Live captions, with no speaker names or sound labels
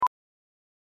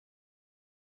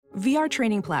VR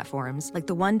training platforms, like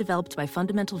the one developed by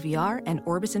Fundamental VR and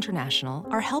Orbis International,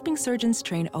 are helping surgeons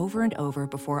train over and over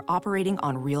before operating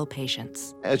on real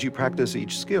patients. As you practice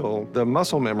each skill, the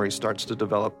muscle memory starts to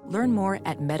develop. Learn more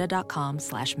at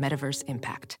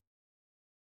meta.com/metaverseimpact.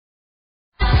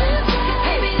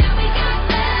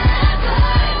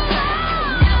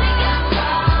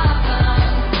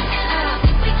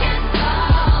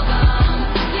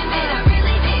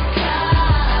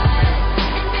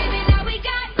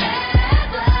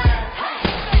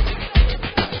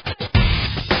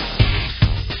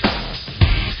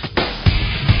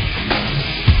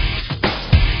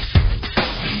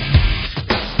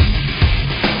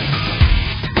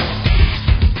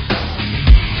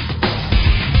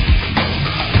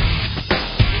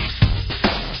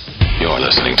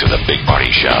 Listening to The Big Party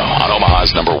Show on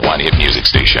Omaha's #1 hit music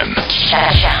station.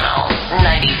 Channel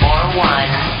 94.1.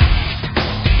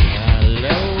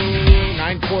 Hello,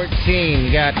 9:14.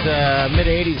 You got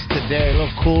mid-80s today. A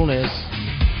little coolness.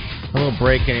 A little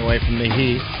break anyway from the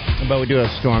heat. But we do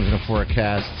have storms in the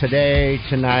forecast. Today,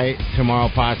 tonight, tomorrow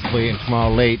possibly, and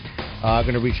tomorrow late.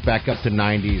 Going to reach back up to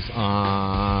 90s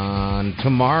on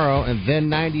tomorrow. And then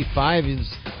 95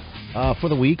 is for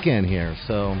the weekend here.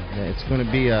 So it's going to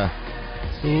be a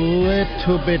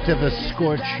little bit of a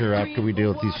scorcher after we deal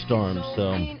with these storms.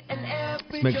 So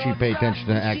just make sure you pay attention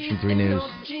to Action 3 News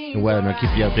and weather, and I'll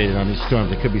keep you updated on these storms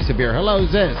that could be severe. Hello,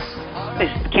 who's this? This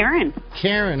is Karen.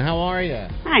 Karen, how are you?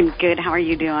 I'm good. How are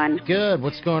you doing? Good.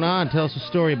 What's going on? Tell us a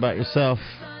story about yourself.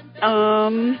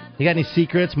 You got any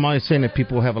secrets? I'm always saying that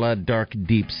people have a lot of dark,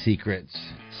 deep secrets.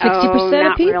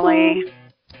 60% of people. Really.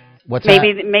 What's that?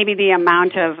 Maybe the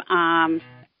amount of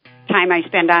time I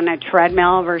spend on a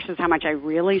treadmill versus how much I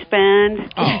really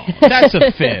spend. Oh, that's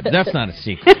a fib. That's not a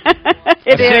secret.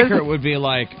 It is. A secret would be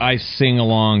like I sing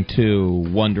along to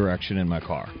One Direction in my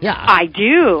car. Yeah. I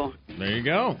do. There you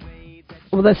go.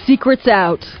 Well, the secret's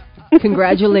out.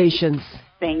 Congratulations.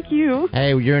 Thank you.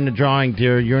 Hey, you're in the drawing,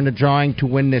 dear. You're in the drawing to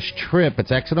win this trip.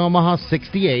 It's Exit Omaha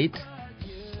 68.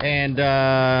 And,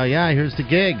 here's the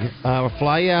gig. We'll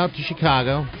fly you out to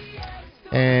Chicago.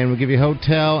 And we'll give you a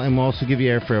hotel, and we'll also give you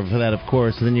airfare for that, of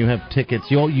course. And then you have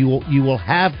tickets. You will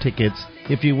have tickets,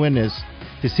 if you win this,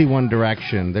 to see One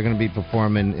Direction. They're going to be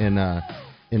performing in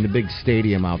the big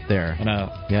stadium out there.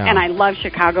 Yeah. And I love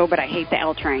Chicago, but I hate the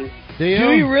L train. Do you?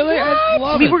 Do you really? I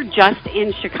love We it. were just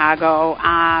in Chicago.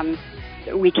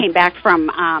 We came back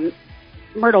from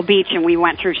Myrtle Beach, and we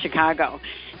went through Chicago.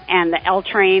 And the L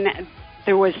train,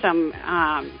 there was some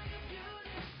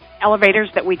elevators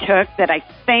that we took that I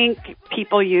think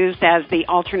people used as the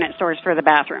alternate source for the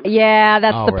bathroom. Yeah,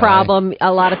 that's the problem.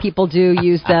 A lot of people do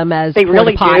use them as they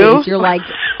really potties. do. You're like,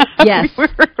 yes.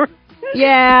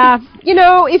 Yeah. You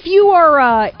know, if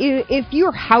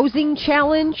you're housing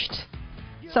challenged,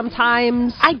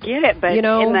 sometimes I get it, but you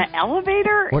know, in the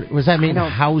elevator, What does that mean?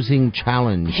 Housing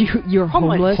challenge. You're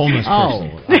homeless. Homeless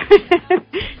person.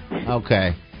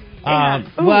 Okay.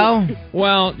 Well,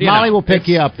 Molly will pick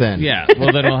you up then. Yeah,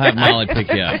 well, then we'll have Molly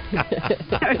pick you up.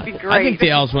 that would be great. I think the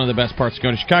L is one of the best parts of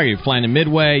going to Chicago. You fly into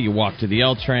Midway, you walk to the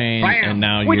L train, and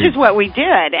now Which is what we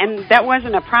did, and that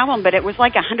wasn't a problem, but it was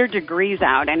like 100 degrees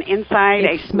out, and inside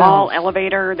a small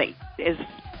elevator that is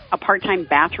a part-time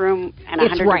bathroom and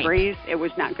 100 degrees, it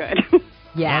was not good.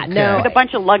 Yeah, Okay. no. With a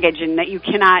bunch of luggage and that you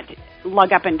cannot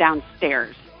lug up and down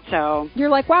stairs. So You're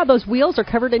like, wow, those wheels are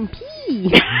covered in pee.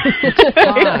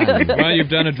 Well, you've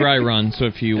done a dry run, so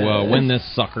if you win this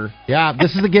sucker. Yeah,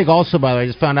 this is the gig also, by the way. I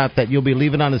just found out that you'll be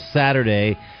leaving on a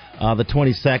Saturday, the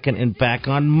 22nd, and back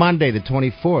on Monday, the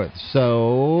 24th.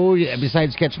 So,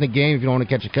 besides catching a game, if you don't want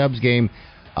to catch a Cubs game,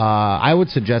 I would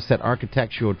suggest that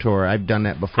architectural tour. I've done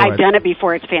that before. I've done it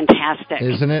before. It's fantastic.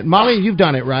 Isn't it? Molly, you've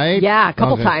done it, right? Yeah, a couple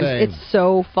I was gonna times. say. It's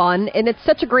so fun, and it's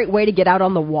such a great way to get out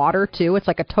on the water, too. It's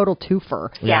like a total twofer.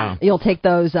 Yeah. You'll take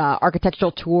those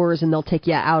architectural tours, and they'll take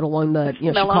you out along the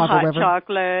Smell Chicago of hot River.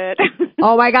 chocolate.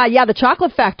 Oh, my God, yeah, the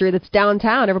chocolate factory that's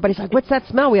downtown. Everybody's like, what's that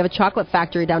smell? We have a chocolate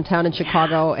factory downtown in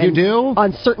Chicago. And You do?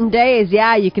 On certain days,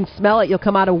 yeah, you can smell it. You'll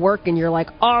come out of work, and you're like,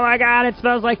 oh, my God, it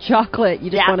smells like chocolate.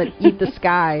 You just want to eat the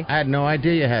sky. I had no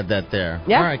idea you had that there.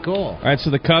 Yeah. All right, cool. All right, so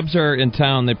the Cubs are in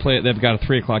town. They've got a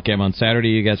 3:00 game on Saturday.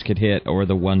 You guys could hit, or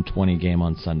the 1:20 game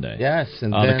on Sunday. Yes,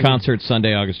 and The then... concert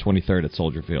Sunday, August 23rd at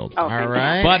Soldier Field. Oh, All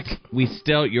right. But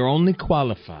you're only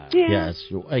qualified. Yeah. Yes,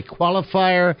 a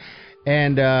qualifier,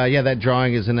 and that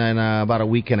drawing is in about a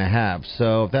week and a half.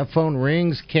 So if that phone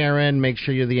rings, Karen, make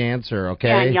sure you're the answer, okay?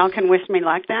 Yeah, and y'all can wish me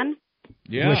luck then.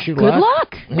 Yeah. Wish you Good luck.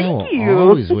 luck. Thank you.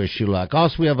 Always wish you luck.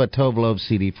 Also, we have a Tove Lo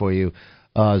CD for you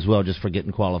as well, just for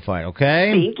getting qualified,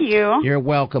 okay? Thank you. You're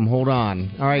welcome. Hold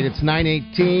on. All right, it's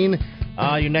 9:18.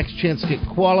 Your next chance to get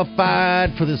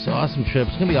qualified for this awesome trip.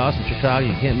 It's going to be awesome, Chicago.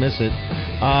 You can't miss it.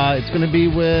 It's going to be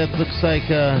with, looks like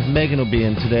Megan will be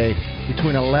in today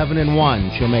between 11 and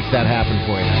 1. She'll make that happen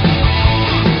for you.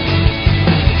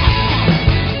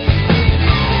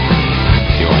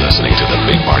 You're listening to The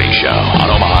Big Party Show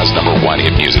on Omaha's #1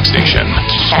 hit music station.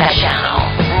 Channel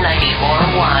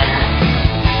 94.1.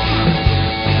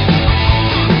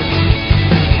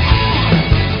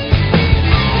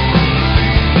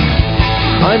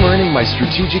 I'm earning my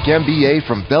strategic MBA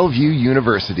from Bellevue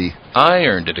University. I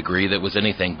earned a degree that was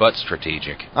anything but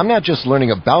strategic. I'm not just learning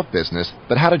about business,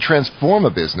 but how to transform a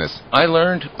business. I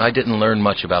learned I didn't learn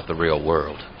much about the real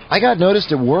world. I got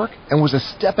noticed at work and was a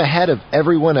step ahead of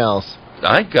everyone else.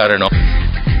 I got an...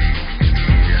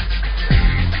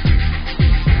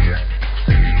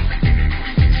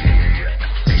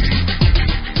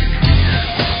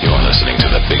 You're listening to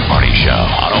The Big Party Show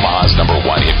on Omaha's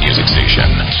 #1 hit music station.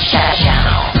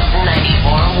 Channel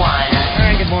 94.1. All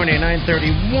right, good morning,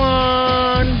 9:31.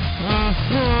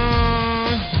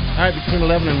 All right, between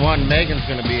 11 and 1, Megan's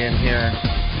going to be in here.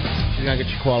 She's going to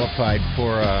get you qualified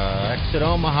for exit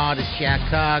Omaha to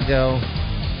Chicago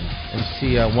and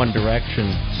see One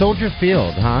Direction. Soldier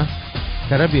Field, huh?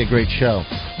 That'd be a great show.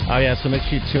 Oh, yeah, so make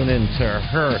sure you tune in to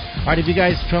her. All right, have you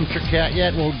guys trumped your cat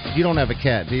yet? Well, you don't have a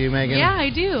cat, do you, Megan? Yeah, I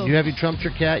do. Have you trumped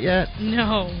your cat yet?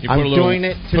 No. I'm doing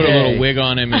it today. Put a little wig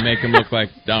on him and make him look like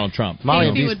Donald Trump.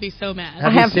 Molly, he would be so mad.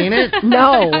 Have you seen it?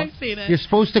 No. I've seen it. You're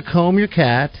supposed to comb your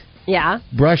cat. Yeah.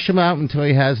 Brush him out until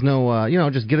he has no,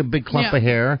 just get a big clump of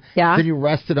hair. Yeah. Then you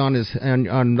rest it on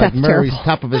on like Murray's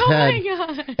top of his head. Oh, my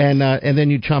God. And then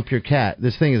you chomp your cat.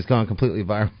 This thing has gone completely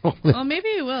viral. Well, maybe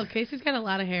it will. Casey's got a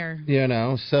lot of hair.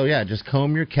 So yeah, just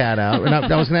comb your cat out. And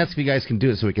I was going to ask if you guys can do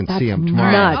it so we can see him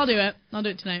tomorrow. Nuts. I'll do it. I'll do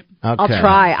it tonight. Okay. I'll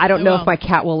try. I don't know if my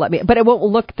cat will let me, but it won't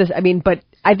look this. But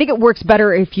I think it works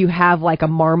better if you have like a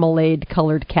marmalade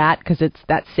colored cat because it's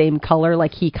that same color.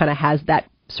 Like he kind of has that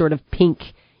sort of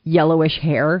pink, yellowish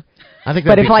hair. I think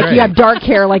but if like you have dark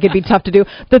hair, like it'd be tough to do.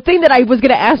 The thing that I was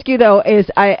going to ask you though is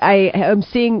I am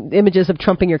seeing images of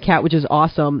trumping your cat, which is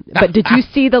awesome. But did you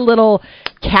see the little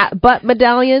cat butt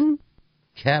medallion?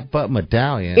 Cat butt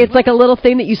medallion. It's like a little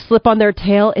thing that you slip on their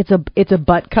tail. It's a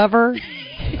butt cover.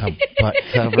 A butt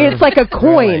cover. It's like a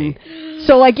coin. Really?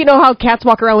 So like you know how cats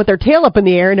walk around with their tail up in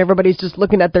the air and everybody's just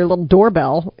looking at their little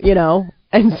doorbell,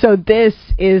 And so this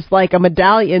is like a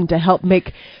medallion to help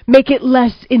make it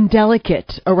less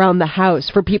indelicate around the house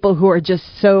for people who are just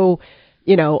so,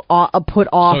 put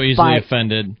off. So easily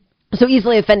offended. So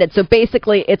easily offended. So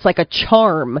basically it's like a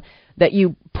charm that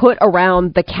you put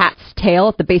around the cat's tail,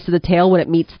 at the base of the tail when it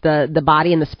meets the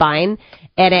body and the spine.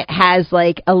 And it has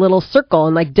like a little circle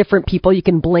and like different people, you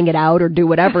can bling it out or do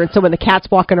whatever. And so when the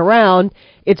cat's walking around,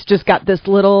 it's just got this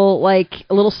little, like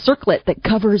a little circlet that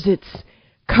covers its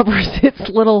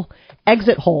little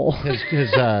exit hole.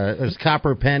 His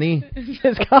copper penny.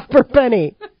 His copper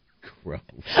penny. Gross.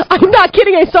 I'm not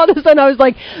kidding. I saw this and I was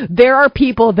like, there are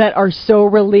people that are so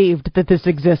relieved that this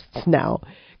exists now.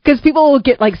 Because people will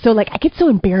get I get so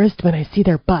embarrassed when I see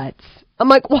their butts. I'm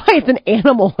like, why? It's an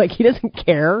animal. Like, he doesn't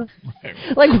care.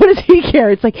 Like, what does he care?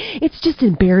 It's like, it's just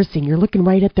embarrassing. You're looking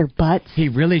right at their butts. He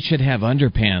really should have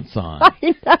underpants on.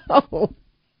 I know.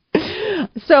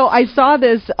 So I saw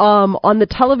this on the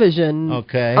television,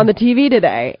 on the TV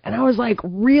today, and I was like,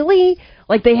 really?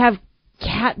 Like they have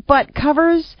cat butt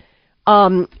covers?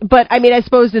 But I mean, I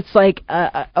suppose it's like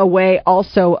a way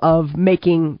also of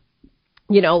making,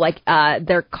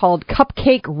 they're called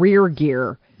cupcake rear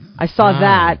gear. I saw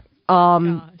that.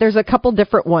 There's a couple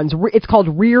different ones. It's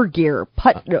called rear gear,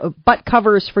 butt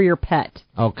covers for your pet.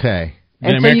 Okay.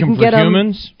 And so you can get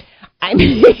humans? I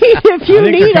mean, if you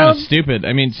think need they're kind them. of stupid.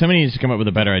 I mean, somebody needs to come up with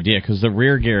a better idea because the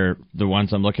rear gear, the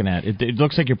ones I'm looking at, it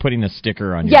looks like you're putting a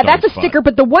sticker on your Yeah, that's a dog's butt. sticker,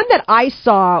 but the one that I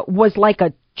saw was like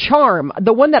a charm.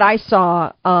 The one that I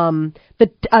saw,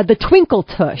 the Twinkle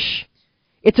Tush.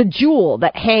 It's a jewel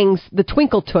that hangs. The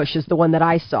Twinkle Tush is the one that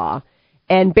I saw.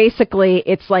 And basically,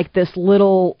 it's like this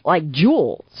little,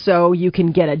 jewel. So you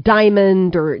can get a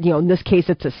diamond or, in this case,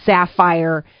 it's a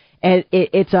sapphire. And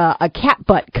it's a cat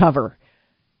butt cover.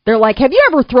 They're like, have you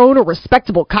ever thrown a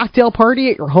respectable cocktail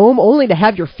party at your home only to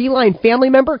have your feline family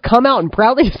member come out and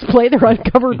proudly display their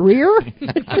uncovered rear?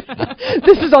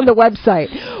 This is on the website.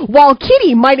 While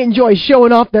Kitty might enjoy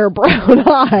showing off their brown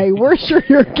eye, we're sure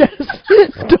your guests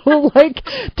don't like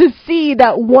to see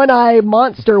that one-eye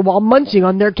monster while munching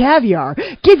on their caviar.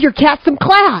 Give your cat some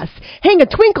class. Hang a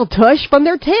Twinkle Tush from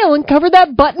their tail and cover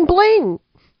that button bling.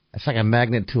 It's like a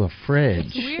magnet to a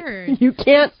fridge. Weird. You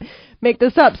can't make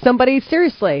this up. Somebody,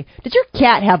 seriously, does your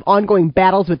cat have ongoing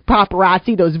battles with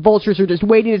paparazzi? Those vultures are just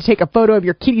waiting to take a photo of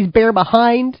your kitty's bare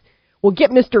behind? Well,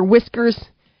 get Mr. Whiskers.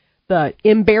 The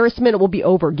embarrassment will be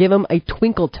over. Give him a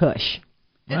twinkle tush.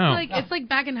 It's like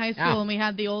back in high school when we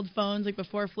had the old phones, like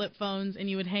before flip phones, and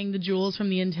you would hang the jewels from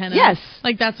the antenna. Yes.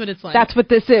 Like, that's what it's like. That's what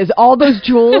this is. All those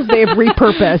jewels they've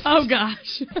repurposed. Oh,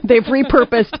 gosh. They've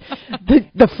repurposed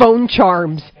the phone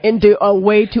charms into a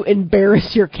way to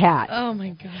embarrass your cat. Oh,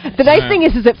 my God. The nice thing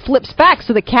is it flips back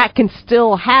so the cat can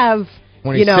still have...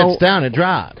 When he sits down, it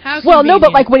drops. Well, no,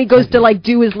 but like when he goes to like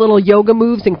do his little yoga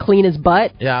moves and clean his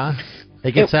butt. Yeah.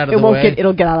 It gets out of the way.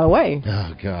 It'll get out of the way.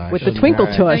 Oh gosh. With the twinkle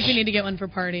tush. I think you need to get one for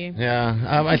party.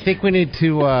 Yeah. I think we need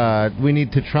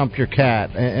to trump your cat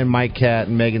and my cat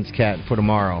and Megan's cat for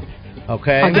tomorrow.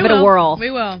 Okay. I'll give it a whirl. We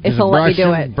will. If he'll let me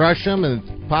do it. Brush them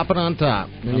and pop it on top.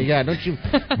 And you got. Don't you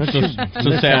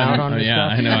so sad. out on this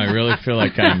stuff? I know. I really feel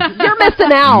like I'm. You're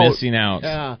missing out. Missing out.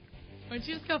 Yeah. Why don't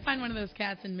you just go find one of those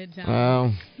cats in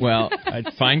Midtown? Well,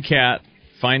 I'd find cat,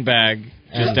 find bag,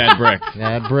 just add brick.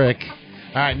 Add brick.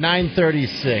 All right,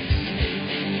 9:36.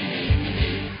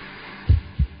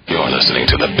 You're listening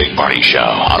to The Big Party Show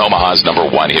on Omaha's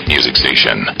 #1 hit music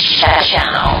station.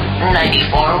 Channel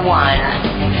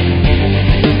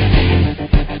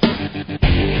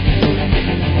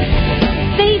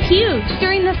 94.1. Stay huge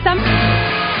during the summer.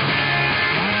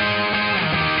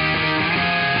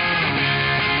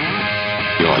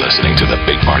 You're listening to The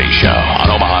Big Party Show on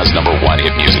Omaha's #1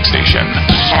 hit music station.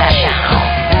 Channel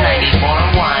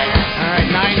 94.1. All right,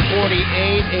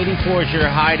 9:48. 84 is your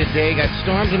high today. Got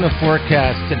storms in the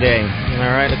forecast today.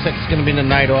 All right, looks like it's going to be in the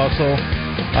night also.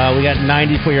 We got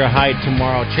 90 for your high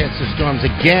tomorrow. Chance of storms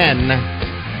again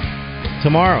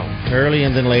tomorrow, early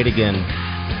and then late again.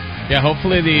 Yeah,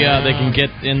 hopefully they can get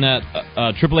in that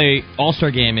AAA All-Star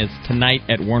game is tonight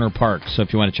at Warner Park. So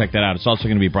if you want to check that out, it's also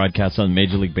going to be broadcast on the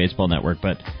Major League Baseball Network.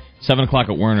 But 7 o'clock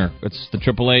at Warner. It's the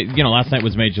AAA. You know, last night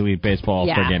was Major League Baseball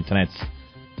All-Star game. Tonight's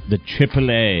the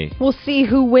AAA. We'll see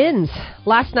who wins.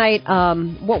 Last night,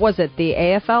 what was it? The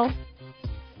AFL?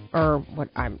 Or what?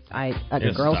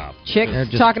 The girls, chicks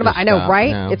talking about. I know,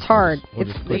 right? No. It's hard.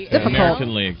 It's difficult.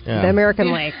 American League. Yeah. The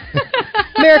American League.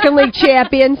 American League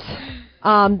champions.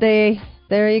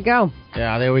 There you go.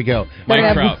 Yeah, there we go.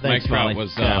 Mike Trout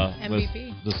was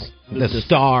MVP. The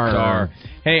star.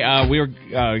 Hey, we were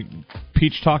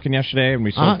peach talking yesterday, and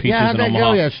we sold peaches how'd in that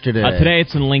Omaha. go yesterday? Today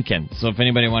it's in Lincoln. So if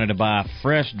anybody wanted to buy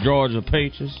fresh Georgia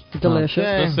peaches, delicious.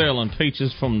 They're selling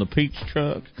peaches from the peach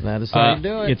truck. That is how you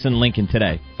do it. It's in Lincoln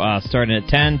today, starting at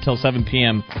 10 till 7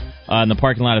 p.m. In the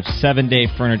parking lot of 7 Day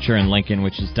Furniture in Lincoln,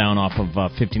 which is down off of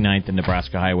 59th and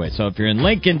Nebraska Highway. So if you're in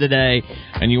Lincoln today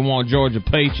and you want Georgia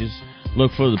peaches,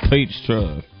 look for the peach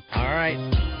truck. All right.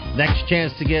 Next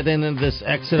chance to get into this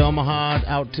exit Omaha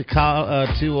out to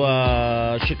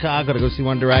Chicago to go see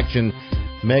One Direction.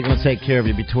 Megan will take care of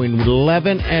you between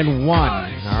 11 and 1. All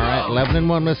right, 11 and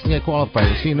 1, let's get qualified.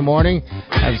 We'll see you in the morning.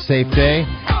 Have a safe day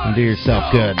and do yourself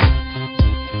good.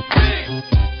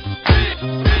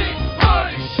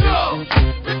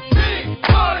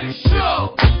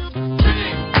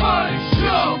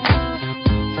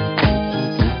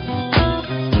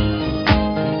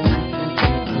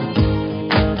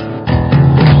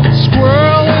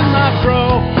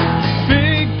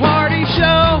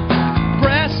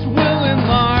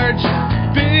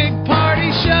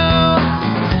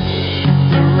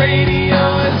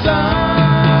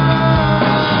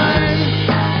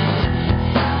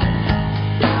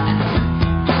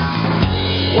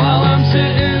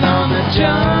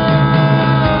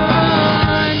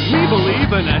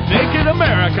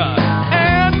 America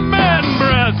and man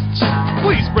breasts.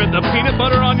 Please spread the peanut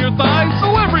butter on your thighs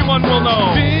so everyone will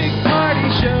know. Big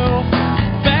party show.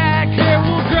 Back hair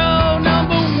will grow.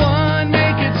 Number 1,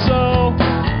 make it so.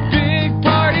 Big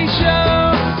party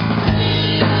show.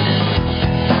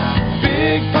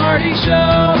 Big party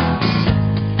show.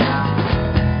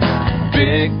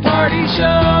 Big party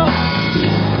show.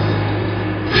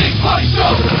 Big party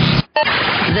show.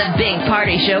 The Big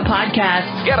Party Show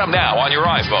podcast. Get them now on your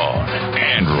iPhone,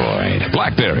 Android,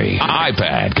 BlackBerry,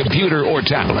 iPad, computer, or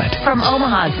tablet. From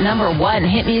Omaha's #1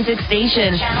 hit music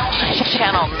station,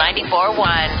 Channel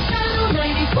 94.1.